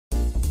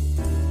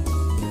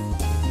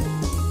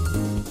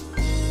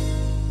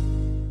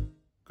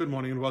Good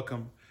morning and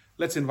welcome.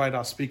 Let's invite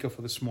our speaker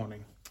for this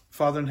morning.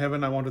 Father in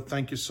heaven, I want to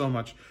thank you so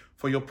much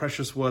for your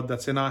precious word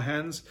that's in our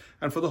hands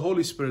and for the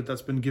Holy Spirit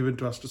that's been given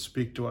to us to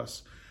speak to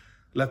us.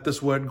 Let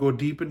this word go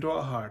deep into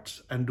our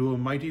hearts and do a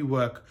mighty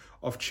work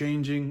of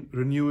changing,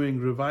 renewing,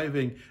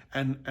 reviving,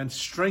 and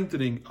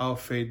strengthening our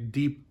faith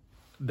deep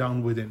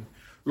down within.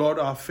 Lord,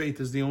 our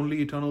faith is the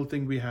only eternal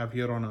thing we have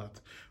here on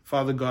earth.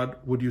 Father God,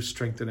 would you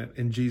strengthen it?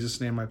 In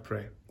Jesus' name I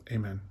pray.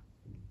 Amen.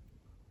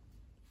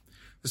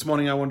 This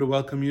morning I want to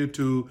welcome you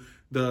to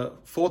the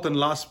fourth and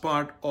last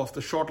part of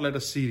the short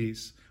letter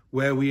series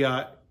where we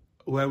are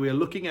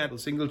looking at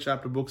single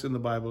chapter books in the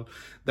Bible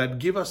that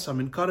give us some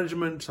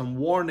encouragement, some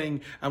warning,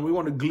 and we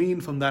want to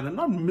glean from that and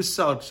not miss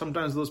out.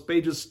 Sometimes those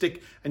pages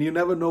stick and you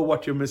never know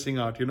what you're missing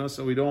out,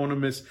 so we don't want to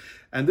miss.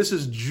 And this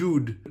is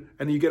Jude,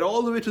 and you get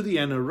all the way to the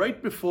end, and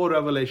right before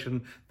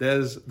Revelation,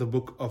 there's the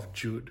book of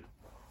Jude.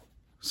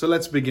 So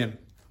let's begin.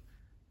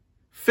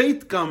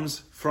 Faith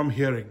comes from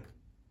hearing.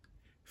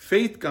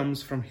 Faith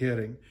comes from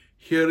hearing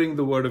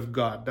the word of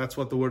God. That's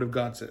what the word of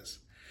God says.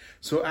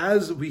 So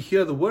as we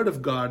hear the word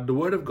of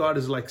God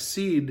is like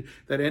seed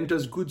that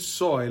enters good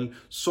soil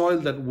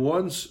that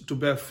wants to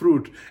bear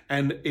fruit,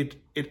 and it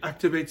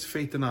activates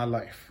faith in our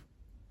life.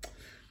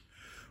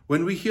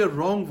 When we hear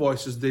wrong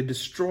voices, they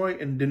destroy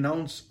and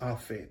denounce our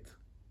faith.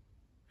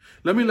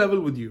 Let me level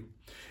with you.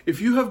 If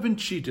you have been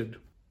cheated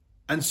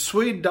and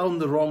swayed down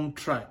the wrong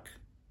track,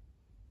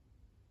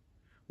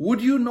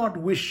 would you not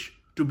wish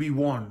to be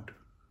warned?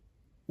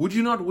 Would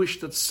you not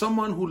wish that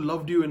someone who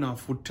loved you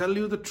enough would tell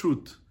you the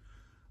truth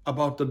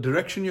about the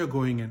direction you're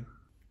going in,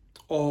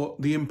 or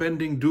the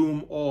impending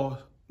doom, or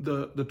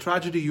the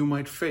tragedy you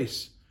might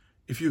face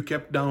if you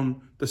kept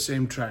down the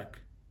same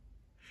track?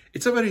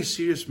 It's a very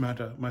serious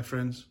matter, my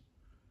friends.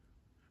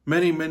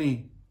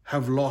 Many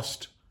have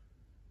lost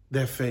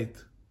their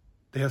faith.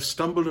 They have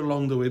stumbled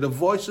along the way. The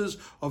voices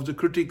of the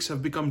critics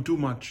have become too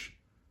much.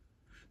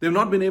 They've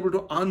not been able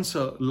to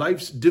answer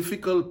life's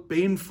difficult,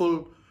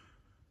 painful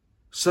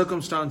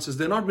circumstances.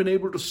 They've not been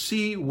able to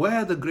see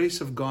where the grace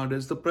of God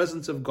is, the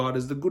presence of God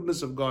is, the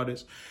goodness of God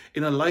is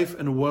in a life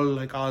and a world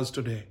like ours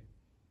today.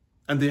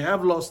 And they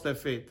have lost their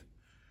faith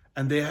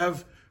and they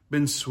have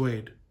been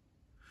swayed.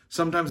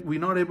 Sometimes we're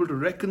not able to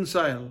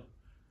reconcile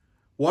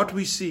what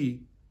we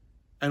see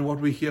and what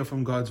we hear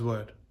from God's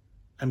word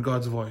and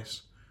God's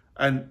voice.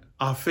 And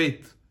our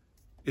faith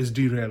is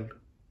derailed.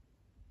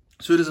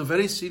 So it is a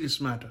very serious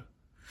matter.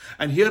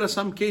 And here are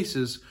some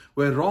cases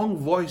where wrong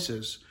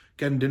voices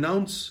can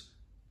denounce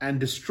and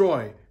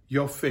destroy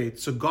your faith.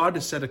 So God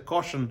has set a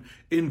caution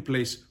in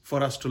place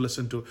for us to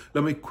listen to.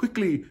 Let me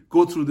quickly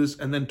go through this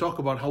and then talk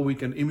about how we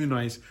can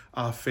immunize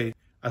our faith.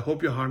 I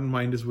hope your heart and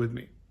mind is with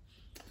me.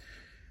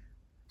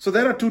 So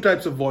there are two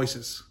types of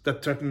voices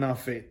that threaten our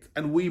faith,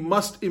 and we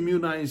must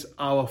immunize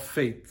our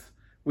faith.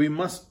 We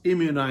must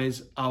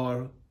immunize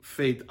our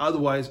faith,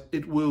 otherwise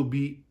it will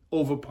be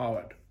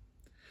overpowered.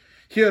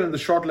 Here in the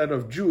short letter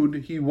of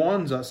Jude, he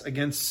warns us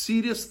against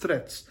serious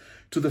threats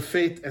to the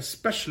faith,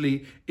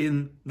 especially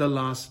in the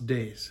last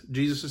days.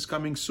 Jesus is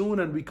coming soon,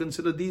 and we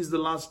consider these the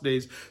last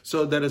days.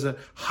 So there is a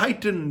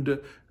heightened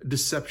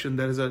deception.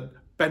 There is a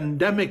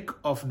pandemic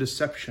of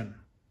deception.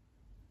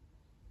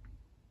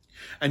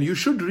 And you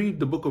should read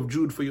the book of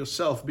Jude for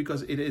yourself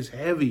because it is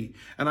heavy.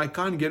 And I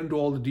can't get into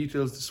all the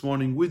details this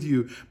morning with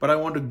you, but I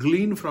want to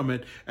glean from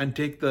it and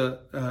take the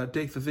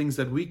things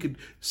that we could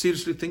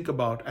seriously think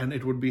about, and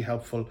it would be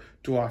helpful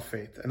to our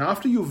faith. And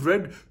after you've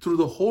read through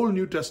the whole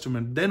New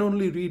Testament, then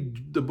only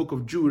read the book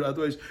of Jude.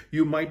 Otherwise,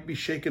 you might be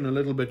shaken a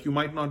little bit. You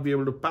might not be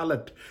able to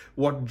palate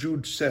what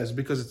Jude says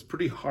because it's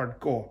pretty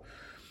hardcore.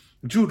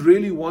 Jude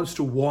really wants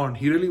to warn.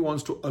 He really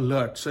wants to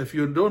alert. So if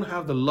you don't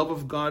have the love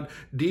of God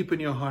deep in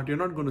your heart, you're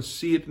not going to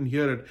see it and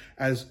hear it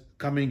as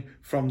coming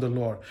from the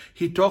Lord.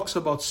 He talks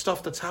about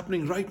stuff that's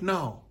happening right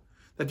now,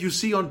 that you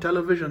see on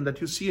television, that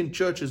you see in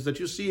churches, that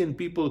you see in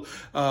people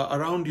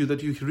around you,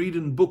 that you read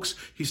in books.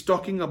 He's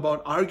talking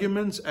about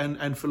arguments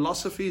and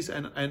philosophies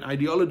and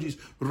ideologies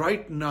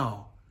right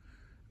now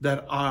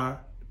that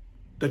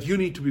you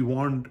need to be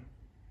warned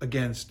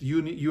against.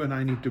 You and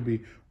I need to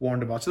be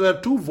warned about. So there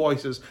are two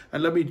voices,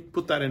 and let me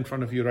put that in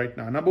front of you right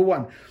now. Number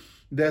one,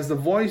 there's the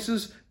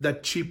voices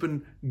that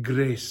cheapen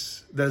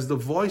grace. There's the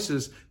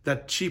voices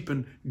that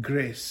cheapen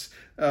grace.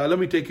 Let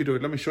me take you to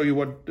it. Let me show you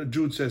what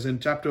Jude says in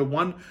chapter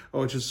 1,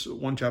 which is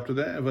one chapter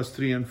there, verse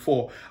 3 and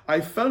 4.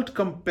 I felt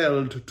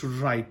compelled to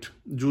write,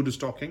 Jude is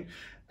talking,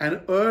 and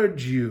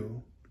urge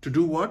you to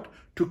do what?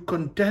 To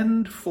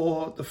contend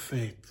for the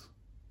faith.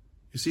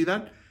 You see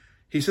that?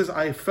 He says,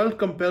 I felt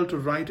compelled to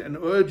write and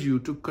urge you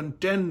to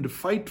contend,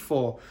 fight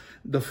for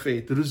the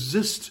faith,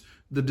 resist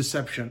the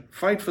deception,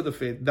 fight for the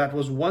faith that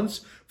was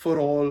once for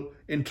all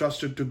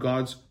entrusted to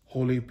God's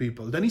holy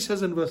people. Then he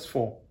says in verse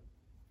 4,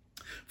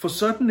 for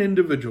certain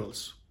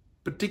individuals,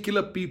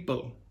 particular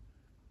people,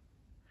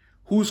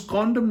 whose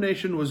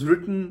condemnation was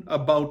written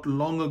about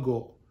long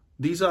ago,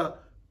 these are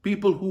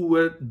people who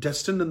were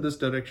destined in this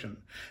direction,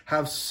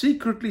 have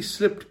secretly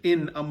slipped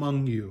in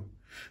among you.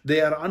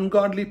 They are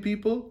ungodly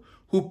people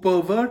who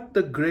pervert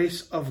the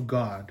grace of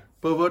God,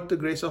 pervert the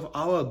grace of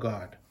our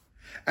God.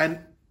 And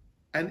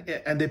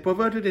they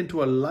pervert it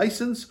into a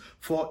license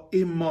for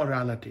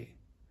immorality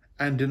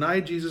and deny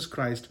Jesus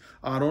Christ,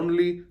 our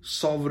only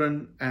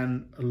sovereign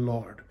and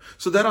Lord.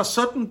 So there are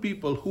certain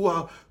people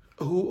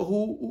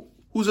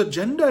whose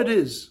agenda it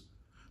is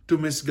to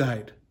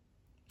misguide.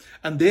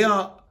 And they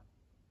are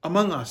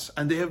among us,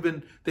 and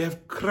they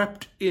have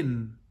crept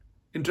in.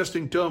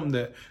 Interesting term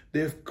there.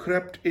 They have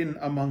crept in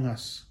among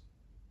us.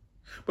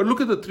 But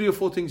look at the 3 or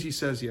 4 things he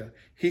says here.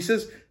 He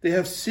says they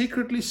have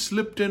secretly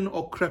slipped in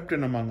or crept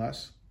in among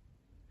us.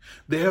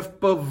 They have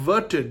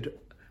perverted,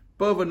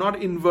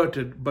 not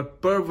inverted,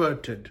 but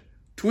perverted,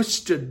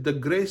 twisted the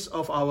grace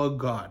of our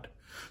God.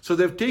 So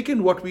they've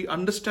taken what we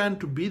understand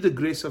to be the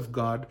grace of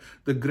God,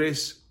 the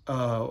grace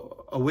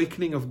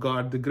awakening of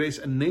God, the grace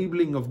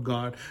enabling of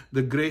God,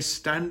 the grace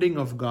standing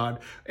of God,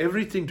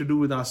 everything to do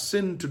with our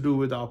sin, to do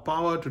with our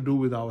power, to do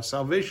with our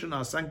salvation,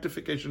 our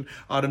sanctification,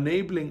 our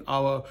enabling,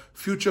 our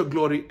future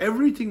glory,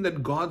 everything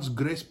that God's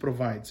grace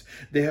provides.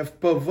 They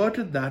have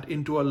perverted that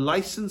into a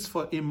license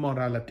for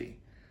immorality.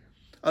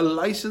 A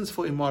license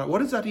for immorality. What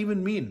does that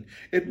even mean?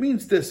 It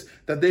means this,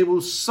 that they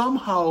will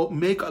somehow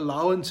make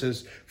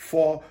allowances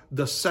for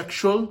the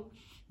sexual,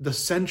 the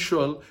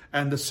sensual,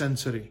 and the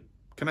sensory.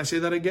 Can I say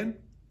that again?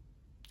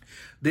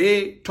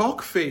 They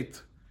talk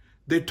faith.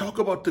 They talk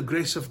about the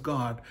grace of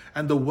God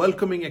and the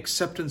welcoming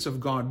acceptance of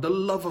God, the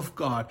love of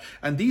God.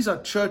 And these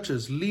are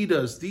churches,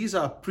 leaders, these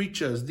are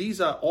preachers, these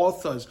are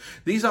authors,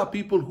 these are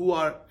people who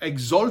are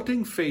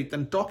exalting faith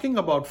and talking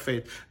about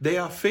faith. They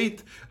are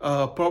faith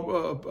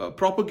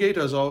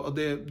propagators, or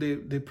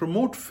they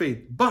promote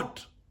faith,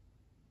 but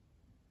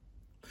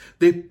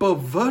they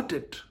pervert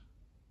it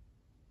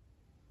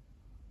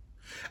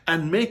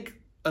and make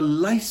a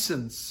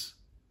license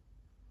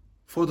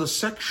for the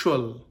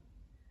sexual,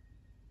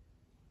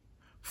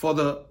 for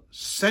the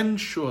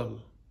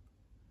sensual,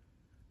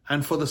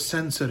 and for the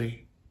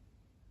sensory.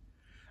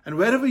 And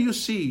wherever you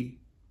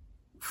see,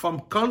 from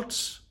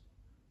cults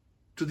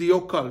to the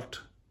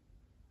occult,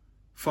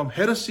 from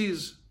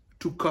heresies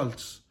to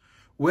cults,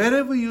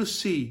 wherever you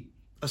see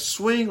a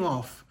swaying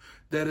off,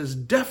 there is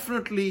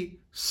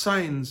definitely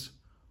signs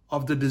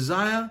of the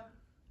desire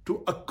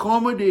to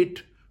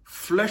accommodate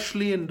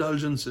fleshly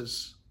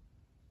indulgences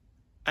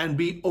and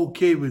be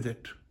okay with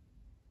it.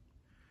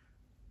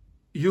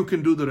 You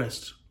can do the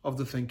rest of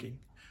the thinking.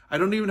 I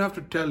don't even have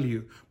to tell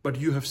you, but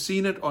you have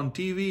seen it on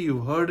TV,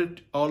 you've heard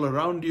it all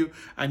around you,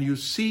 and you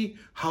see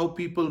how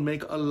people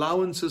make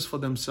allowances for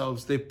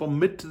themselves. They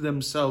permit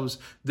themselves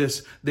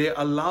this, they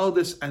allow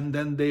this, and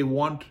then they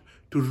want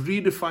to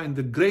redefine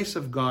the grace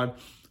of God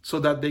so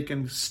that they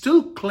can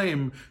still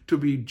claim to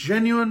be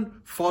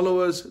genuine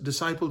followers,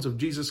 disciples of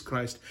Jesus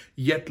Christ,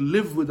 yet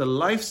live with a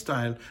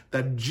lifestyle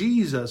that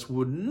Jesus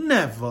would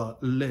never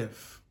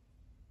live.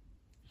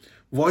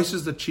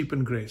 Voices that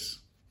cheapen grace.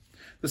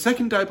 The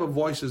second type of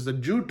voices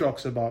that Jude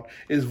talks about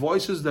is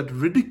voices that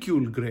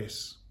ridicule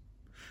grace.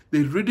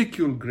 They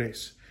ridicule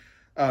grace.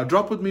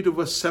 Drop with me to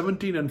verse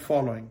 17 and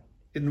following.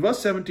 In verse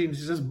 17, he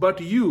says,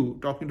 "But you,"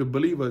 talking to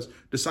believers,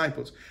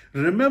 disciples,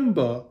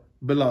 "remember,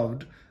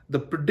 beloved, the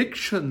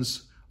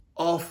predictions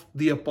of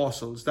the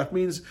apostles." That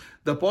means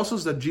the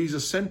apostles that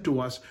Jesus sent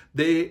to us,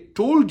 they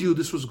told you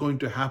this was going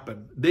to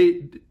happen.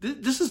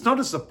 This is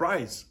not a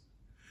surprise.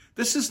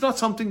 This is not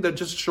something that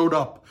just showed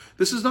up.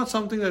 This is not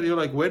something that you're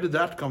like, where did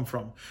that come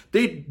from?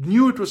 They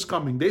knew it was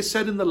coming. They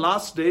said in the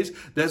last days,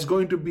 there's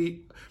going to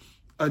be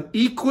an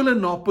equal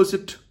and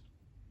opposite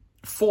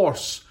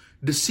force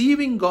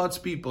deceiving God's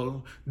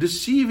people,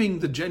 deceiving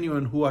the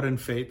genuine who are in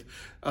faith,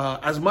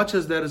 as much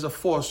as there is a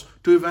force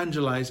to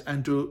evangelize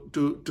and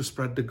to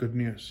spread the good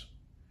news.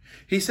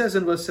 He says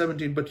in verse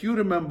 17, "But you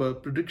remember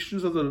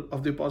predictions of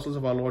the apostles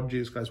of our Lord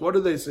Jesus Christ." What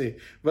do they say?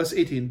 Verse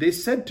 18, "They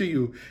said to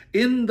you,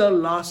 in the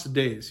last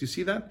days," you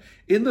see that?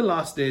 In the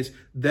last days,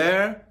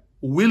 there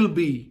will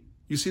be,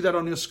 you see that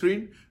on your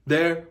screen?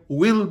 There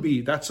will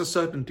be, that's a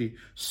certainty,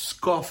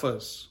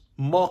 scoffers,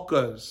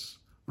 mockers,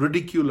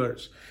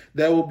 ridiculers.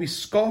 There will be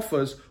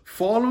scoffers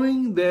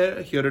following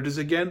here it is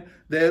again,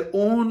 their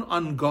own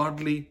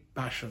ungodly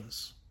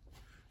passions.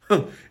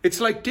 It's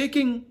like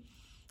taking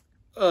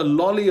a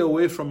lolly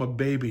away from a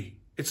baby.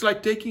 It's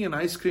like taking an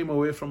ice cream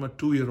away from a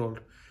 2-year-old.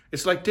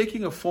 It's like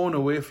taking a phone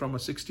away from a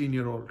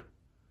 16-year-old.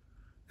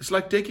 It's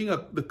like taking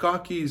the car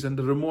keys and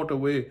the remote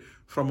away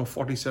from a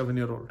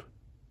 47-year-old.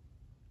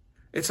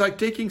 It's like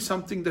taking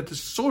something that is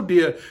so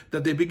dear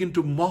that they begin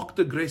to mock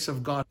the grace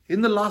of God.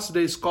 In the last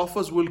days,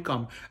 scoffers will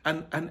come.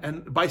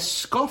 And by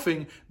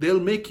scoffing,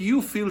 they'll make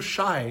you feel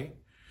shy.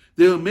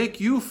 They'll make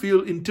you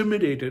feel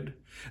intimidated.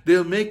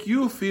 They'll make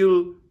you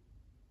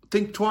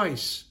think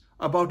twice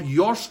about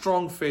your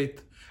strong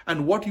faith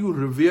and what you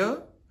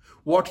revere,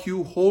 what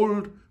you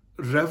hold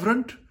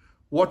reverent,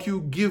 what you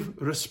give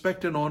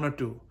respect and honor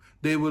to.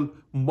 They will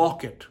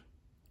mock it.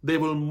 They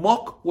will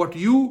mock what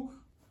you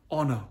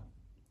honor.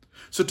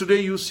 So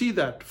today you see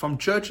that from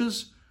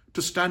churches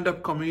to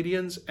stand-up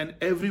comedians and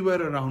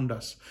everywhere around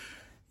us.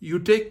 You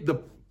take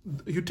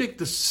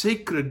the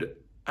sacred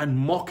and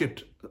mock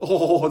it.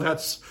 Oh,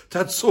 that's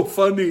so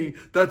funny.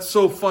 That's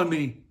so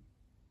funny.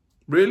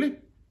 Really?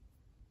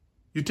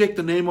 You take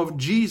the name of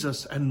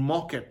Jesus and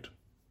mock it.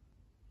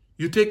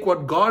 You take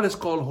what God has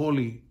called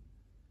holy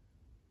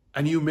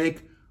and you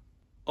make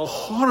a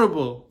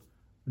horrible,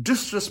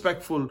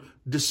 disrespectful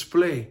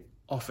display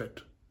of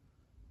it.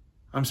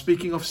 I'm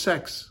speaking of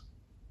sex,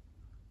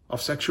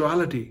 of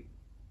sexuality,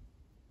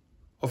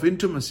 of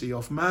intimacy,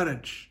 of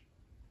marriage,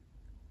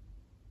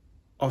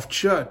 of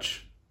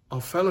church,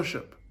 of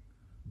fellowship,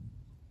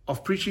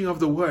 of preaching of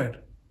the word.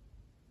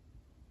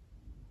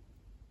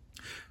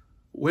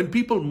 When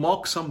people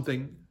mock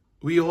something,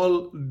 we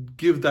all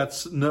give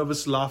that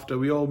nervous laughter.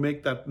 We all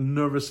make that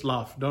nervous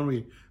laugh, don't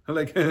we?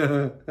 Like,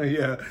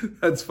 yeah,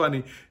 that's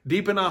funny.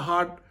 Deep in our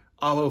heart,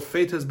 our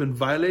faith has been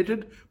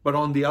violated, but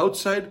on the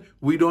outside,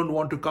 we don't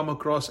want to come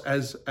across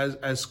as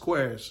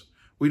squares.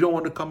 We don't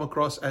want to come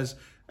across as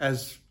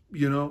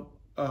weirdo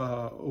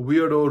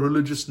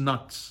religious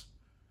nuts.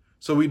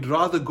 So we'd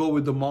rather go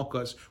with the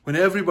mockers. When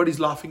everybody's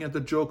laughing at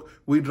the joke,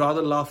 we'd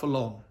rather laugh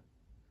along.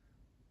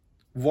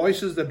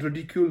 Voices that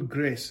ridicule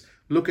grace.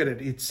 Look at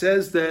it. It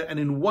says there, and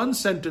in one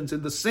sentence,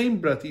 in the same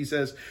breath, he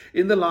says,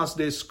 in the last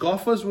days,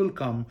 scoffers will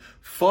come,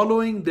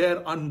 following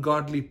their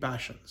ungodly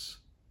passions.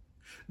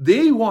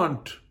 They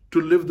want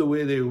to live the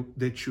way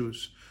they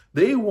choose.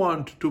 They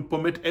want to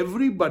permit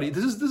everybody.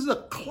 This is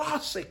a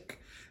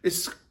classic.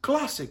 It's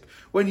classic.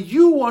 When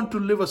you want to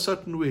live a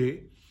certain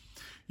way,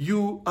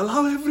 you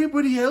allow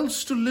everybody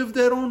else to live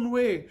their own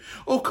way.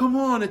 Oh, come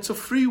on, it's a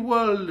free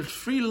world, it's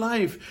free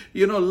life.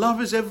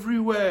 Love is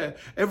everywhere.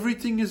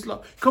 Everything is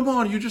love. Come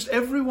on,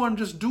 everyone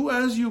just do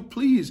as you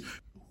please.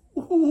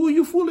 Who are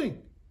you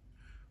fooling?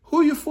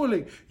 Who are you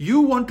fooling?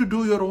 You want to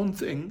do your own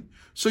thing.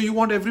 So you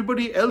want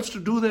everybody else to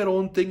do their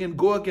own thing and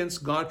go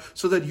against God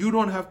so that you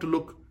don't have to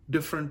look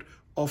different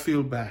or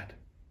feel bad.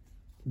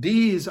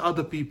 These are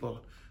the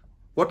people.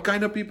 What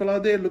kind of people are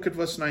they? Look at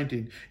verse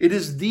 19. It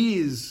is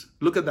these,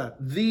 look at that,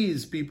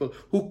 these people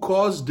who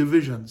cause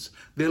divisions.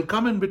 They'll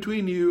come in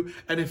between you,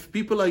 and if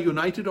people are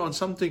united on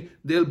something,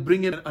 they'll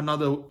bring in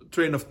another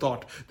train of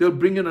thought. They'll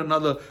bring in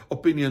another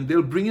opinion.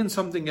 They'll bring in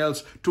something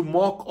else to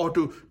mock or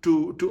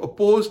to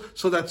oppose,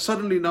 so that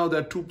suddenly now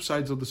there are two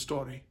sides of the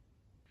story.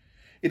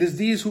 It is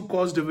these who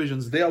cause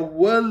divisions. They are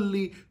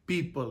worldly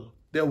people.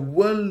 They're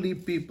worldly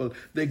people.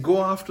 They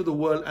go after the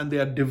world and they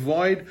are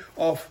devoid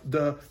of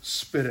the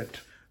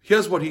Spirit.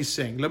 Here's what he's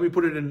saying. Let me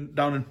put it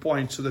down in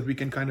points so that we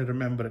can kind of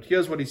remember it.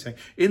 Here's what he's saying.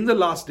 In the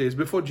last days,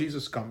 before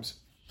Jesus comes,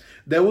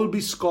 there will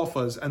be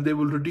scoffers and they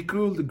will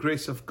ridicule the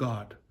grace of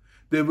God.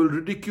 They will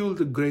ridicule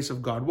the grace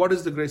of God. What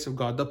is the grace of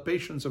God? The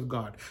patience of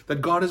God.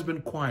 That God has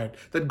been quiet.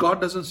 That God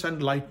doesn't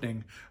send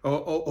lightning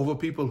over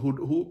people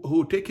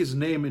who take his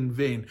name in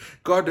vain.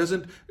 God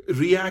doesn't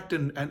react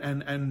and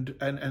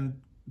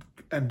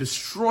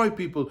destroy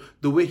people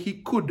the way he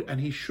could and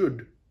he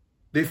should.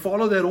 They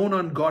follow their own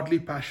ungodly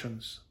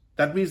passions.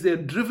 That means they're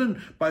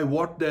driven by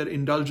what their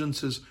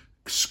indulgences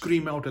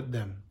scream out at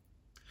them,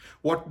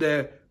 what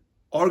their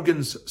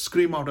organs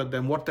scream out at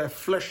them, what their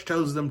flesh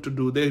tells them to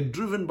do. They're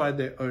driven by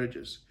their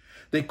urges.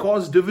 They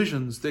cause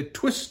divisions. They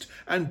twist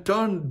and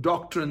turn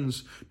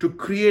doctrines to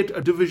create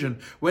a division.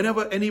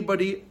 Whenever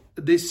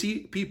they see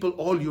people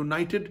all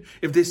united,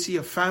 if they see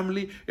a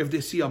family, if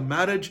they see a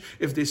marriage,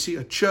 if they see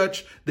a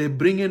church, they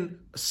bring in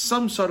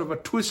some sort of a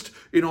twist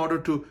in order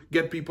to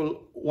get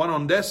people one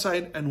on their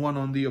side and one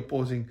on the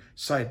opposing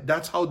side.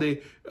 That's how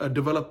they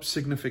develop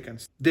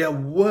significance. They are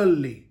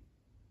worldly.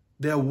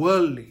 They are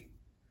worldly.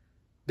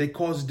 They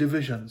cause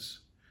divisions.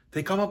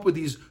 They come up with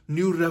these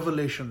new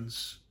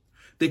revelations.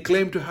 They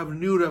claim to have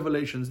new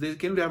revelations. They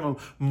claim to have a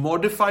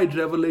modified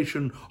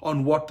revelation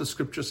on what the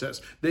scripture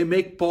says. They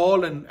make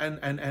Paul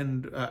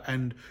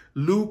and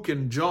Luke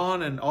and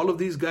John and all of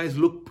these guys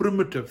look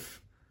primitive.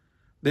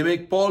 They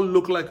make Paul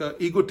look like an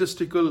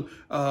egotistical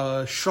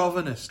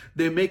chauvinist.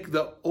 They make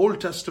the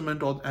Old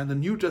Testament and the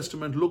New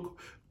Testament look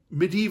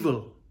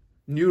medieval.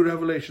 New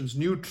revelations,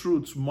 new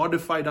truths,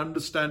 modified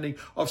understanding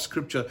of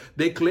scripture.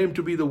 They claim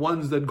to be the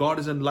ones that God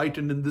has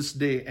enlightened in this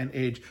day and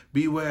age.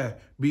 Beware,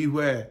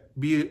 beware,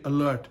 be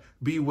alert,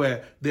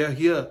 beware. They are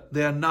here,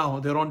 they are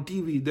now, they're on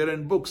TV, they're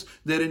in books,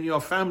 they're in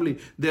your family,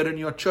 they're in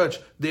your church.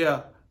 They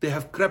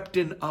have crept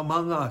in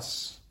among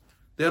us.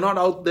 They're not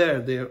out there,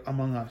 they're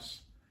among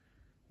us.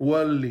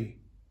 Worldly.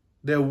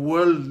 They're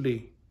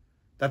worldly.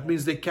 That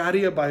means they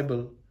carry a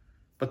Bible,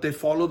 but they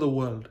follow the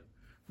world.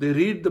 They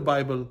read the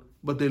Bible,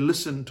 but they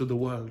listen to the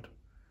world.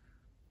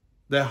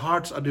 Their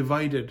hearts are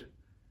divided.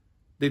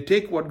 They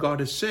take what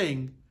God is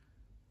saying,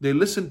 they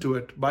listen to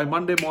it. By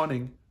Monday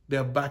morning, they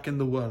are back in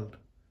the world.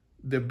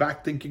 They're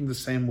back thinking the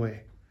same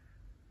way.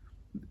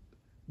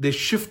 They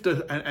shift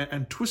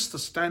and twist the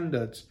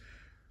standards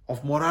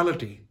of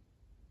morality,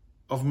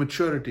 of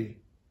maturity,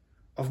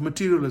 of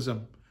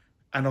materialism,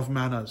 and of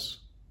manners.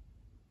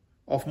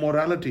 Of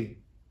morality,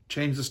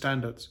 change the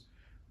standards.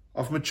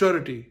 Of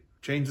maturity,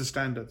 change the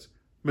standards.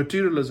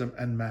 Materialism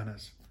and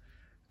manners.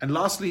 And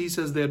lastly, he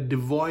says they are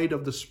devoid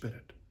of the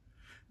Spirit.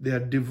 They are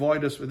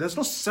devoid of Spirit. There's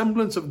no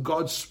semblance of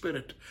God's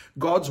Spirit,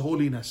 God's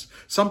holiness.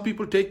 Some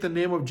people take the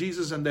name of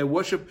Jesus and their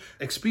worship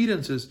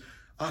experiences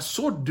are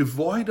so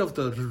devoid of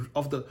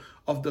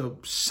the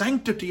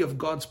sanctity of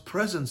God's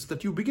presence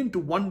that you begin to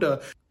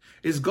wonder,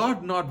 is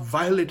God not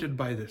violated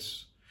by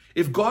this?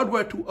 If God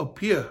were to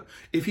appear,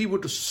 if he were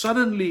to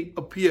suddenly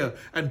appear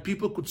and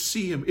people could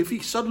see him, if he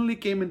suddenly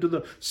came into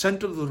the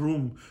center of the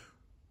room,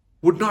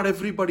 would not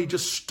everybody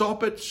just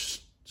stop it,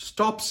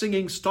 stop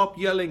singing, stop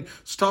yelling,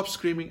 stop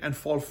screaming, and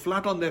fall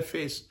flat on their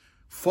face?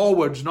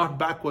 Forwards, not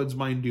backwards,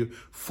 mind you.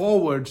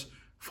 Forwards,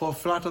 fall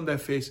flat on their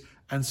face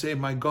and say,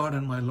 my God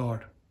and my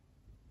Lord.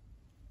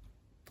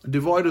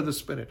 Devoid of the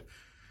Spirit.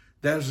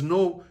 There's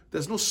no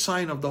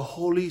sign of the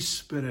Holy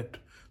Spirit,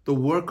 the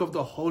work of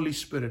the Holy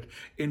Spirit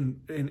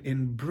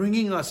in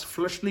bringing us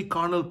fleshly,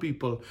 carnal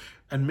people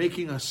and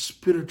making us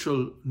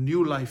spiritual,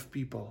 new life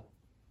people.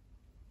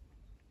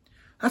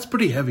 That's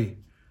pretty heavy.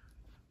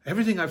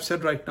 Everything I've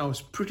said right now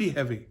is pretty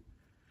heavy.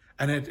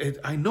 And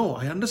I know,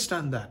 I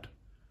understand that.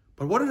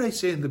 But what did I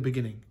say in the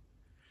beginning?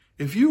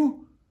 If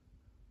you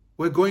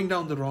were going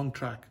down the wrong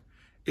track,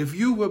 if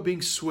you were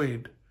being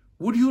swayed,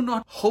 would you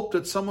not hope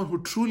that someone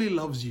who truly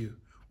loves you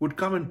would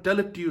come and tell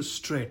it to you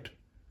straight?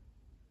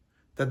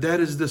 That there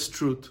is this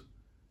truth.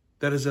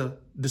 There is a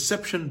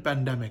deception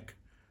pandemic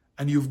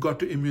and you've got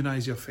to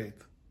immunize your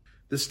faith.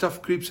 This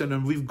stuff creeps in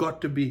and we've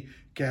got to be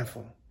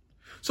careful.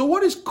 So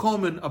what is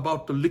common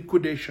about the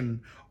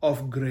liquidation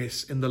of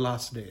grace in the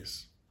last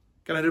days?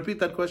 Can I repeat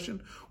that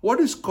question?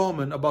 What is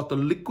common about the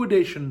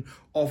liquidation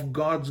of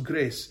God's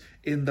grace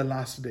in the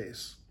last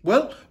days?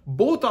 Well,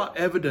 both are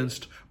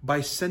evidenced by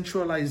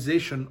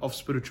sensualization of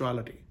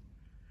spirituality.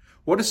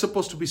 What is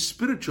supposed to be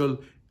spiritual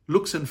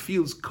looks and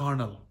feels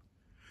carnal.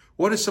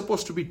 What is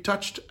supposed to be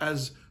touched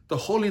as the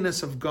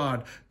holiness of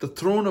God, the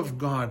throne of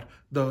God,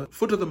 the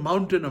foot of the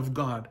mountain of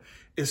God,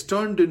 is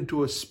turned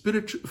into a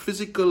spiritual,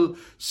 physical,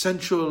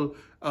 sensual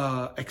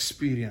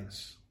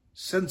experience,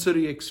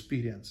 sensory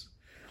experience.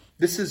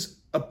 This is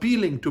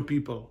appealing to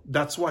people.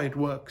 That's why it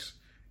works.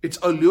 It's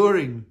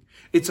alluring.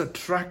 It's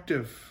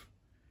attractive.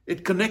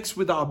 It connects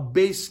with our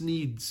base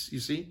needs, you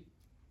see.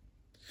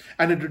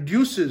 And it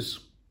reduces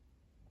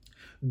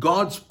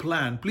God's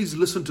plan. Please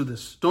listen to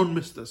this. Don't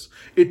miss this.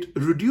 It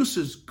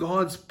reduces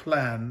God's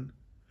plan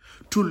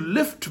to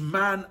lift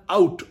man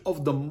out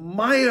of the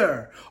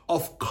mire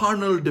of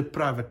carnal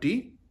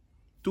depravity.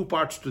 Two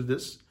parts to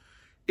this.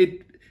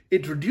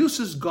 It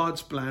reduces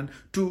God's plan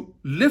to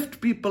lift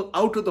people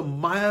out of the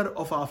mire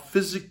of our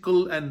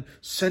physical and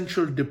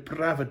sensual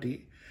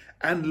depravity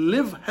and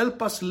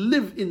help us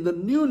live in the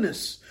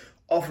newness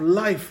of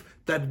life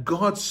that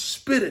God's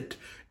Spirit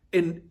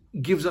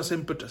gives us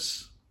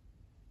impetus.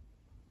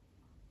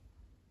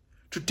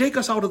 To take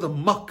us out of the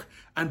muck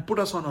and put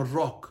us on a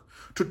rock.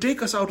 To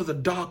take us out of the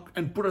dark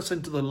and put us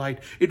into the light.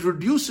 It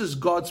reduces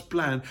God's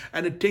plan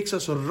and it takes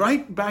us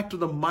right back to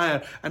the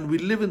mire, and we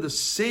live in the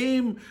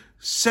same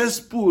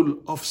cesspool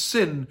of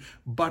sin,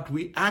 but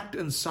we act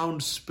and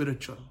sound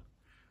spiritual.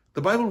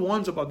 The Bible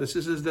warns about this.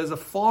 It says there's a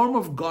form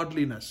of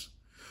godliness.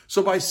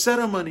 So by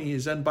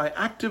ceremonies and by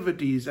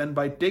activities and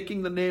by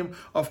taking the name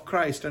of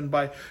Christ and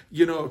by,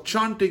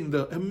 chanting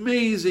the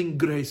amazing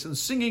grace and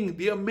singing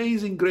the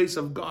amazing grace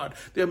of God,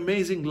 the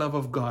amazing love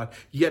of God,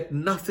 yet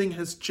nothing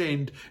has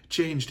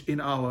changed in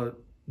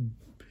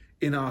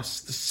the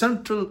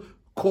central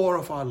core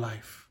of our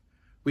life.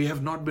 We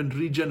have not been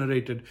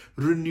regenerated,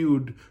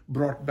 renewed,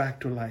 brought back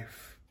to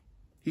life.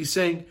 He's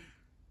saying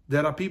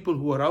there are people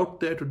who are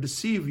out there to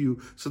deceive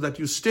you so that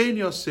you stay in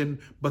your sin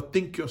but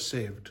think you're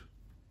saved.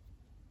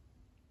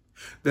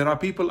 There are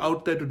people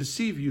out there to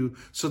deceive you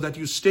so that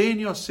you stay in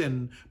your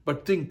sin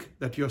but think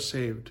that you're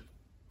saved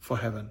for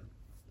heaven.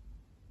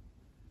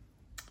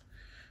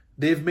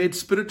 They've made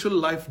spiritual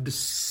life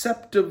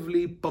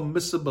deceptively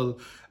permissible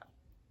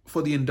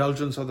for the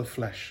indulgence of the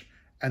flesh,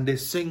 and they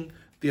sing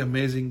the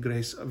amazing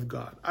grace of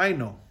God. I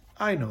know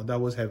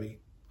that was heavy.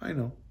 I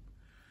know.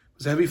 It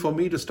was heavy for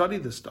me to study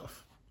this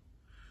stuff.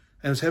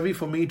 And it's heavy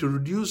for me to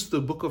reduce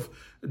the book of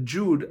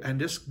Jude and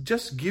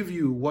just give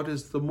you what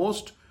is the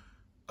most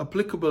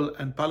applicable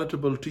and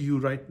palatable to you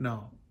right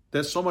now.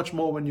 There's so much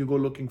more when you go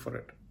looking for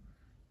it.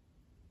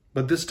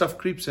 But this stuff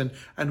creeps in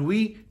and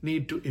we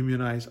need to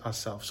immunize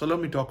ourselves. So let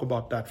me talk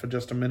about that for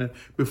just a minute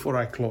before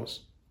I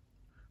close.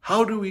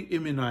 How do we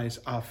immunize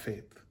our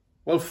faith?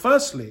 Well,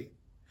 firstly,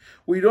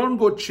 we don't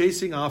go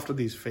chasing after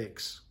these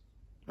fakes.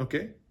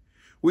 Okay?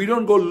 We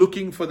don't go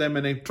looking for them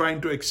and trying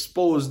to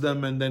expose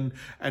them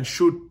and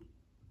shoot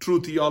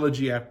true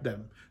theology at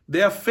them.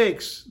 They are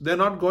fakes. They're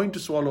not going to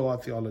swallow our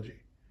theology.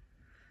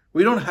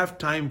 We don't have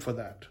time for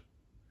that.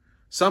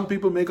 Some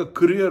people make a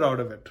career out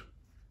of it.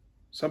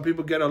 Some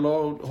people get a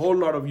whole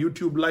lot of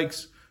YouTube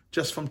likes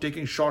just from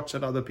taking shots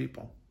at other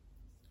people.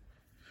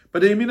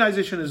 But the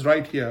immunization is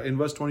right here in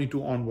verse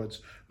 22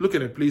 onwards. Look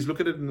at it, please. Look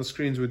at it in the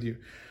screens with you.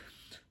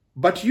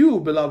 But you,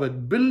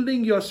 beloved,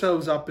 building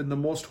yourselves up in the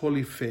most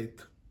holy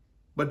faith.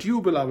 But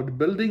you, beloved,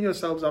 building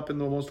yourselves up in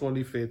the most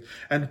holy faith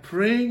and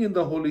praying in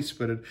the Holy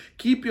Spirit,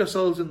 keep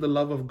yourselves in the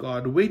love of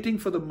God, waiting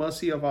for the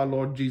mercy of our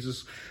Lord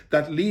Jesus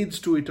that leads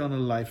to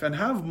eternal life, and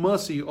have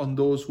mercy on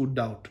those who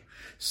doubt.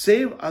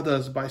 Save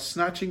others by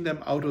snatching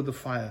them out of the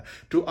fire.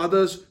 To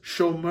others,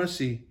 show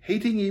mercy,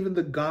 hating even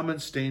the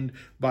garment stained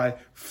by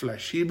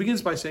flesh. He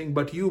begins by saying,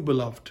 but you,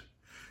 beloved.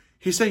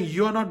 He's saying,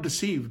 you are not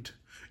deceived.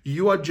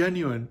 You are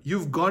genuine.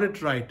 You've got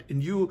it right.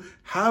 And you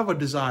have a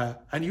desire.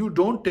 And you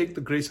don't take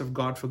the grace of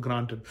God for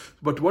granted.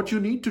 But what you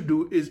need to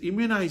do is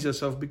immunize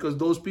yourself, because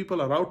those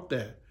people are out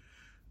there.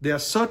 There are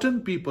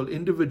certain people,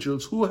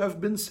 individuals who have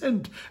been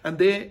sent, and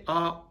they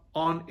are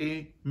on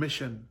a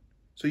mission.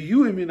 So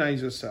you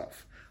immunize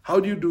yourself. How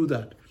do you do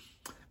that?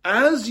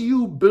 As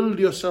you build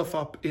yourself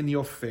up in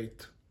your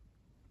faith,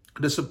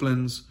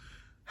 disciplines,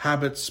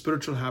 habits,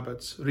 spiritual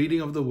habits, reading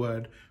of the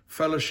word,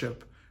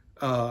 fellowship,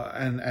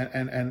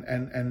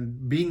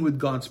 and being with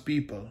God's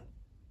people.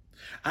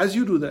 As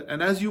you do that,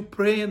 and as you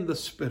pray in the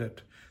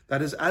Spirit,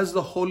 that is, as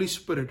the Holy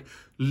Spirit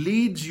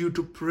leads you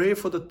to pray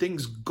for the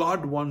things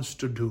God wants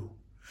to do.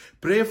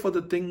 Pray for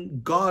the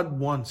thing God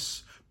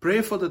wants.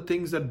 Pray for the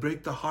things that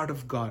break the heart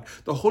of God.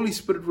 The Holy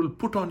Spirit will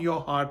put on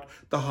your heart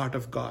the heart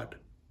of God.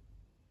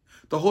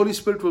 The Holy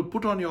Spirit will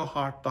put on your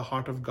heart the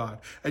heart of God,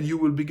 and you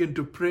will begin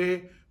to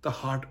pray the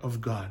heart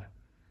of God.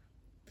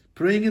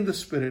 Praying in the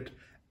Spirit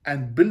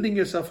and building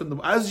yourself in the...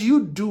 As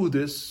you do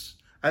this,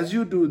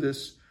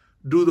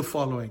 do the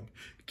following.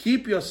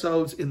 Keep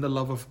yourselves in the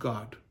love of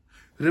God.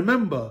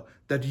 Remember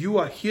that you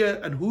are here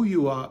and who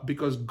you are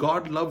because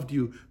God loved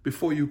you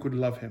before you could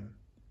love Him.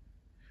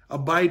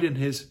 Abide in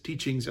His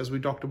teachings, as we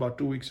talked about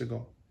 2 weeks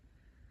ago.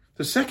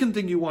 The second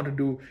thing you want to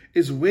do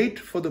is wait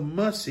for the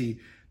mercy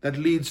that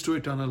leads to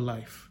eternal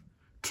life.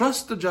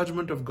 Trust the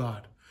judgment of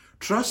God.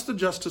 Trust the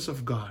justice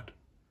of God.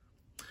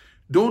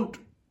 Don't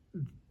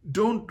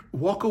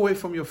walk away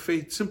from your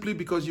faith simply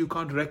because you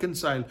can't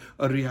reconcile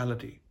a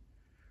reality.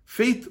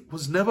 Faith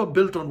was never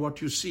built on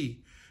what you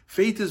see.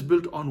 Faith is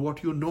built on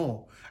what you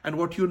know. And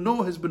what you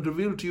know has been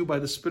revealed to you by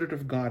the Spirit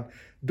of God.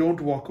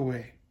 Don't walk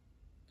away.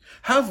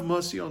 Have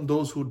mercy on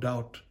those who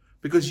doubt,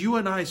 because you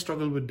and I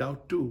struggle with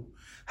doubt too.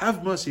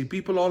 Have mercy.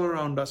 People all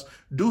around us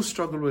do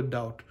struggle with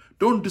doubt.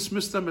 Don't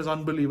dismiss them as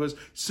unbelievers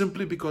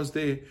simply because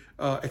they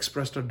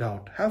expressed a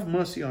doubt. Have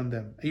mercy on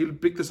them. He'll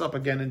pick this up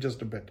again in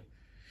just a bit.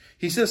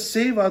 He says,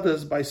 save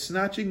others by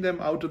snatching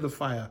them out of the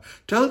fire.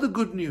 Tell the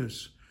good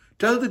news.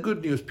 Tell the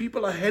good news.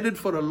 People are headed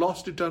for a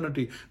lost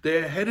eternity.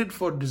 They are headed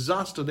for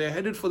disaster. They are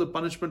headed for the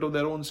punishment of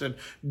their own sin.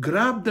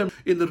 Grab them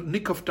in the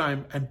nick of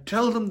time and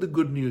tell them the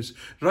good news.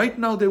 Right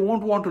now, they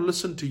won't want to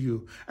listen to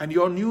you. And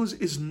your news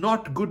is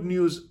not good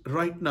news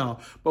right now.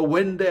 But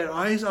when their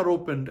eyes are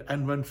opened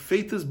and when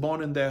faith is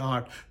born in their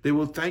heart, they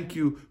will thank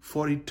you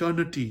for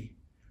eternity.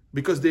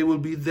 Because they will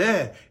be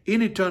there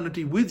in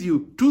eternity with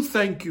you to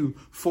thank you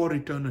for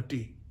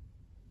eternity.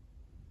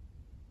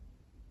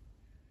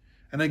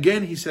 And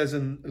again, he says,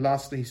 and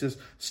lastly, he says,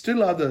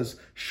 still others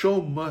show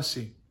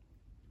mercy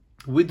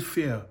with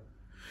fear.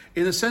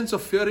 In a sense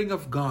of fearing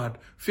of God,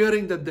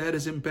 fearing that there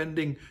is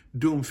impending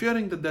doom,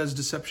 fearing that there's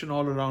deception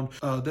all around,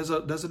 there's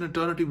an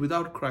eternity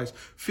without Christ,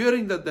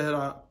 fearing that there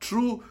are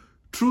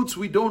truths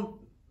we don't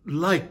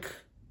like.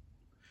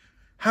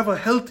 Have a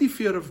healthy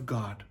fear of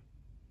God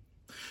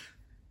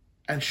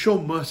and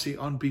show mercy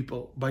on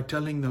people by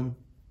telling them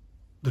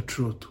the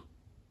truth.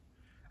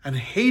 And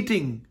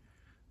hating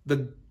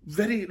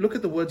look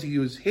at the words he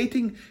used,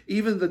 hating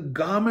even the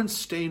garments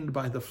stained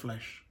by the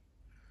flesh.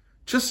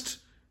 Just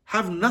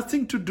have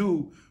nothing to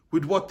do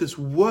with what this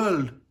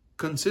world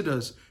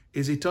considers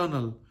is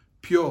eternal,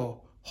 pure,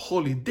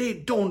 holy. They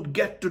don't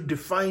get to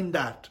define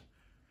that.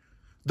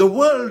 The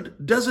world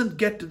doesn't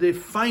get to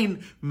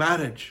define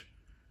marriage.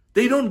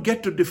 They don't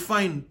get to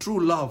define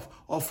true love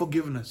or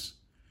forgiveness.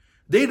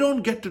 They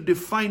don't get to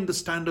define the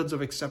standards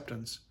of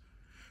acceptance.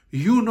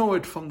 You know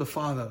it from the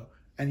Father,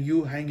 and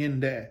you hang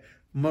in there.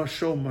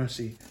 Show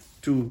mercy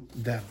to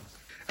them.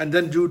 And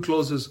then Jude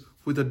closes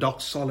with a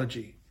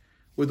doxology,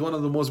 with one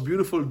of the most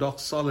beautiful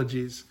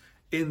doxologies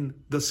in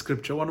the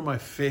scripture, one of my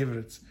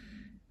favorites.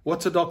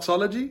 What's a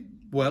doxology?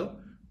 Well,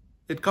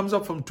 it comes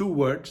up from two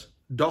words,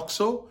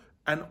 doxo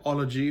and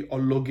ology or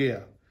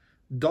logia.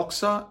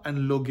 Doxa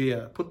and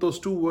logia. Put those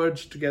two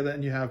words together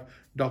and you have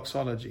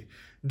doxology.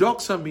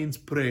 Doxa means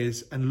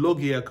praise, and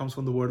logia comes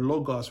from the word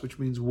logos, which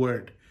means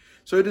word.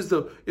 So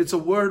it's a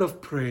word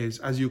of praise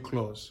as you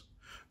close.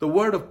 The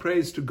word of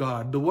praise to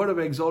God, the word of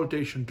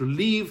exaltation, to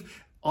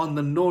leave on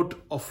the note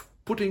of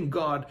putting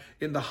God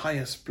in the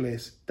highest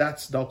place.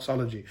 That's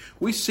doxology.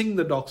 We sing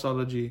the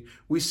doxology.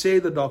 We say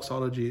the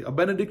doxology. A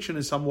benediction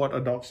is somewhat a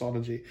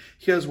doxology.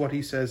 Here's what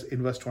he says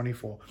in verse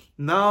 24.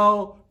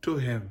 Now to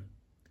him.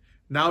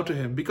 Now to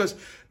him. Because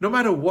no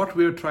matter what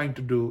we're trying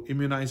to do,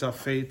 immunize our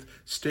faith,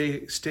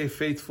 stay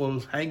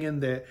faithful, hang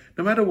in there.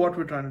 No matter what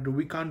we're trying to do,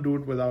 we can't do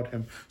it without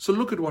him. So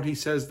look at what he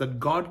says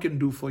that God can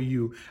do for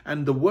you.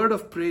 And the word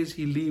of praise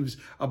he leaves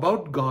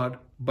about God,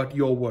 but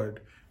your word,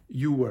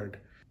 you word.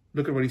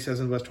 Look at what he says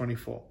in verse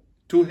 24.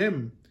 To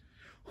him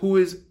who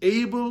is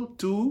able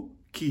to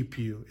keep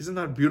you. Isn't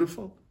that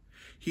beautiful?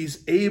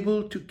 He's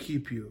able to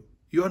keep you.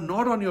 You're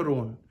not on your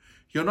own.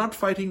 You're not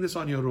fighting this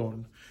on your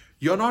own.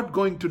 You're not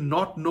going to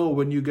not know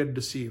when you get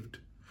deceived.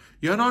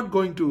 You're not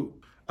going to,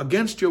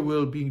 against your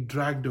will, being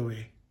dragged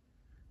away.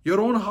 Your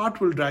own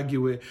heart will drag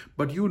you away,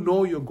 but you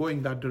know you're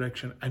going that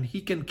direction, and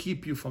He can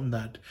keep you from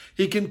that.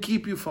 He can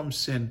keep you from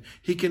sin.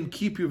 He can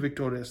keep you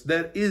victorious.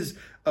 There is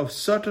a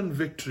certain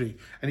victory,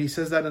 and He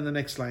says that in the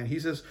next line. He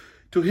says,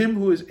 to Him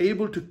who is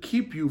able to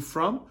keep you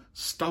from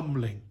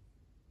stumbling.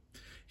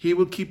 He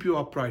will keep you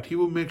upright. He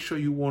will make sure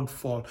you won't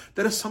fall.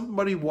 There is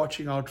somebody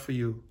watching out for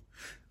you,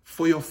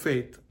 for your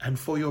faith and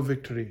for your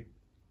victory.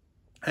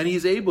 And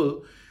He's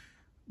able,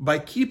 by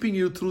keeping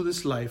you through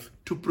this life,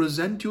 to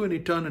present you in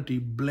eternity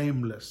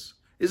blameless.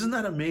 Isn't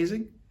that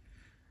amazing?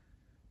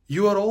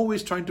 You are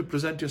always trying to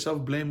present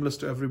yourself blameless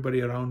to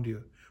everybody around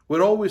you.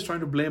 We're always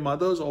trying to blame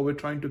others, or we're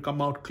trying to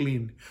come out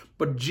clean.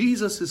 But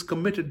Jesus is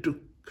committed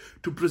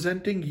to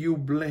presenting you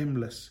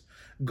blameless.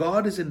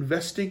 God is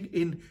investing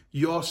in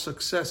your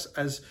success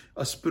as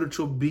a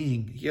spiritual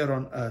being here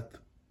on earth.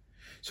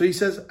 So He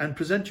says, and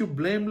present you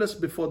blameless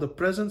before the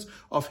presence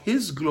of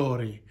His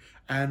glory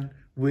and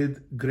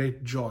with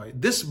great joy.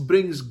 This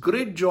brings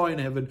great joy in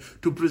heaven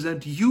to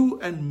present you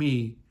and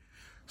me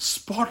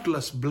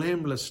spotless,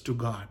 blameless to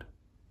God.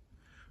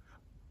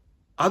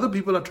 Other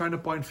people are trying to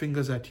point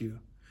fingers at you.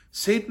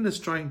 Satan is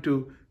trying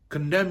to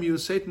condemn you.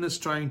 Satan is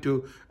trying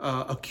to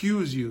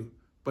accuse you.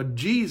 But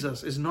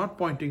Jesus is not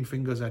pointing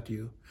fingers at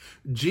you.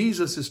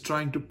 Jesus is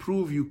trying to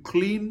prove you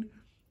clean,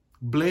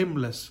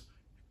 blameless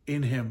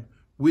in Him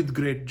with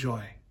great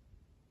joy.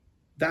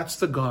 That's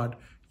the God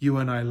you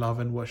and I love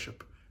and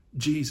worship.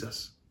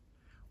 Jesus.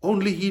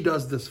 Only He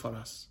does this for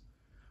us.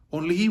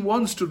 Only He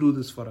wants to do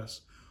this for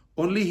us.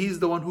 Only He's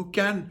the one who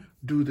can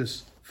do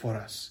this for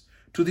us.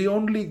 To the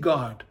only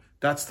God,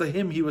 that's the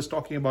hymn He was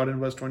talking about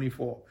in verse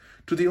 24.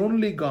 To the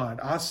only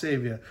God, our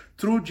Savior,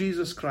 through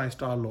Jesus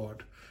Christ our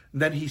Lord.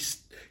 Then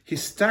he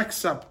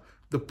stacks up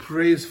the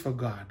praise for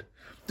God.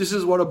 This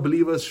is what a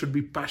believer should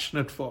be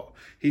passionate for.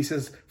 He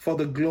says, for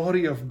the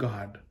glory of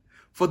God,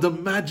 for the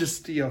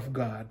majesty of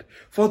God,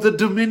 for the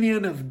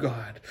dominion of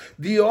God,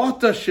 the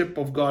authorship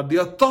of God, the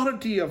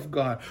authority of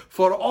God,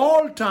 for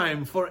all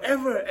time,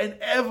 forever and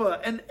ever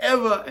and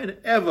ever and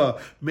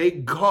ever, may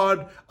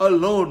God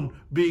alone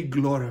be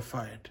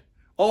glorified.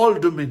 All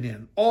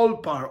dominion, all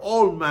power,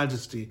 all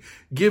majesty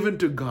given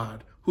to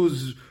God,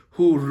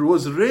 who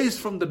was raised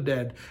from the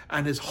dead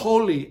and is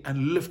holy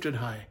and lifted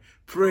high.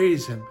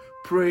 Praise Him,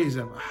 praise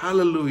Him.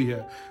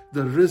 Hallelujah.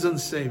 The risen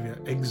Savior,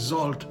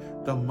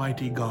 exalt the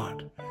mighty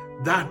God.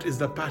 That is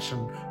the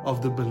passion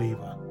of the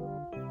believer.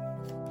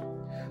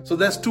 So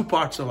there's two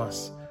parts of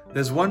us.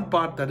 There's one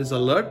part that is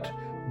alert,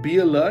 be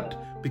alert,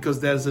 because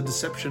there's a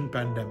deception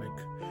pandemic.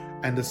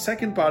 And the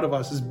second part of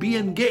us is be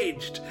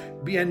engaged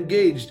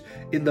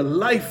in the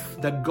life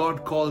that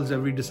God calls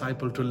every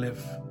disciple to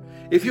live.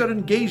 If you're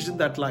engaged in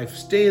that life,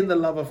 stay in the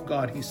love of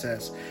God, He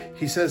says.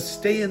 He says,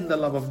 stay in the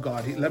love of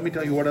God. Let me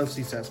tell you what else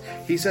He says.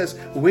 He says,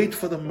 wait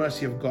for the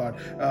mercy of God.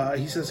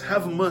 He says,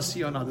 have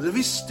mercy on others. If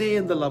we stay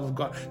in the love of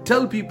God,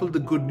 tell people the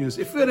good news.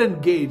 If we're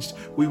engaged,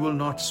 we will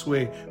not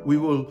sway. We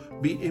will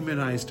be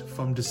immunized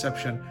from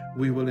deception.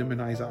 We will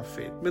immunize our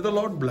faith. May the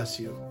Lord bless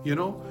you.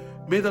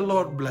 May the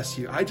Lord bless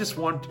you. I just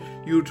want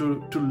you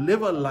to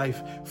live a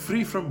life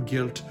free from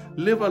guilt.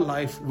 Live a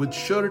life with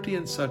surety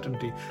and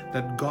certainty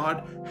that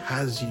God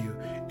has you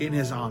in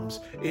His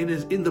arms,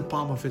 in the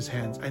palm of His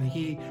hands, and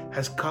He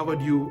has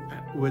covered you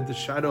with the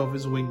shadow of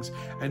His wings,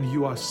 and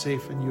you are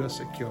safe and you are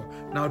secure.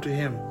 Now to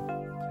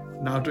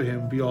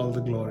Him be all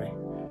the glory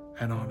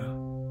and honor.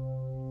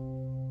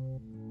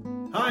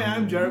 Hi,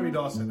 I'm Jeremy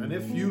Dawson, and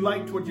if you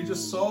liked what you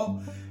just saw,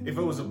 if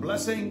it was a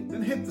blessing,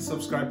 then hit the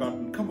subscribe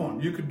button. Come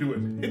on, you can do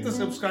it. Hit the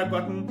subscribe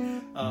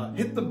button,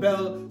 hit the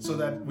bell so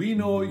that we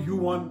know you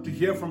want to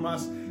hear from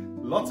us.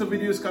 Lots of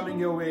videos coming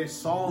your way,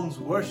 songs,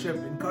 worship,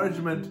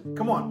 encouragement.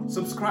 Come on,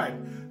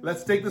 subscribe.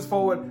 Let's take this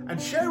forward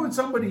and share with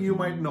somebody you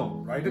might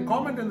know. Write a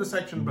comment in the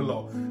section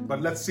below.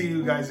 But let's see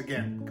you guys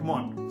again. Come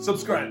on,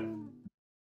 subscribe.